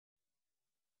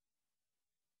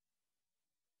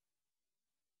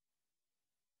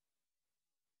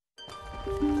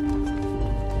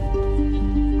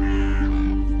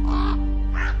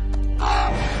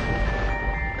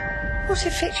What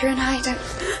if Victor and I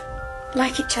don't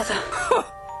like each other?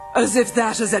 As if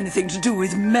that has anything to do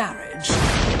with marriage.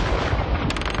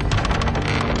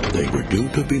 They were due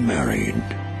to be married,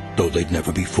 though they'd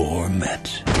never before met.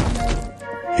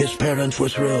 His parents were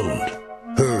thrilled.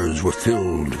 Hers were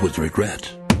filled with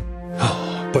regret.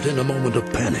 But in a moment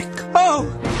of panic,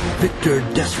 Victor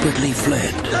desperately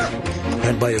fled,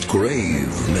 and by a grave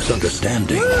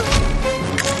misunderstanding,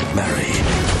 married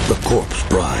the corpse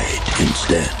bride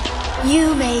instead.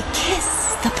 You may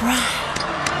kiss the bride.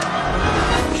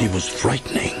 She was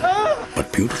frightening,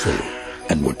 but beautiful,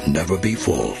 and would never be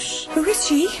false. Who is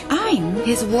she? I'm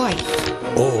his wife.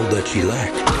 All that she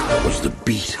lacked was the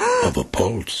beat of a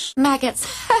pulse. Maggots.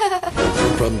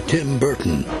 From Tim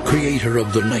Burton, creator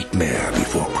of The Nightmare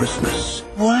Before Christmas,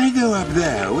 Why go up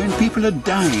there when people are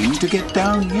dying to get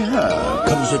down here?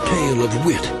 comes a tale of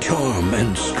wit, charm,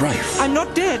 and strife. I'm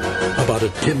not dead. About a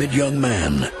timid young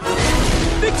man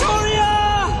Victoria!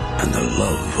 and the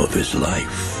love of his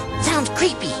life. Sounds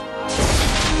creepy.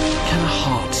 Can a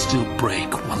heart still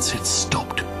break once it's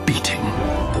stopped beating?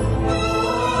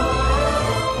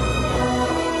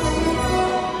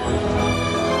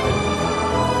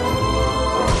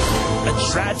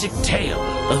 A tragic tale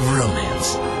of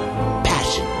romance,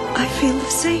 passion, I feel the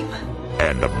same.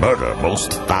 and a murder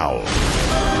most foul.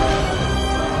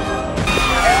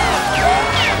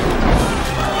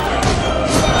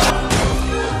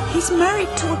 He's married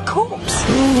to a corpse.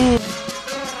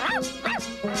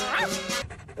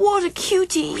 What a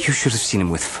cutie. You should have seen him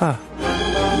with fur.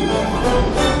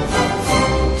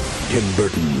 Tim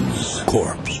Burton's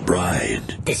Corpse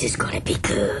Bride. This is gonna be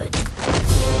good.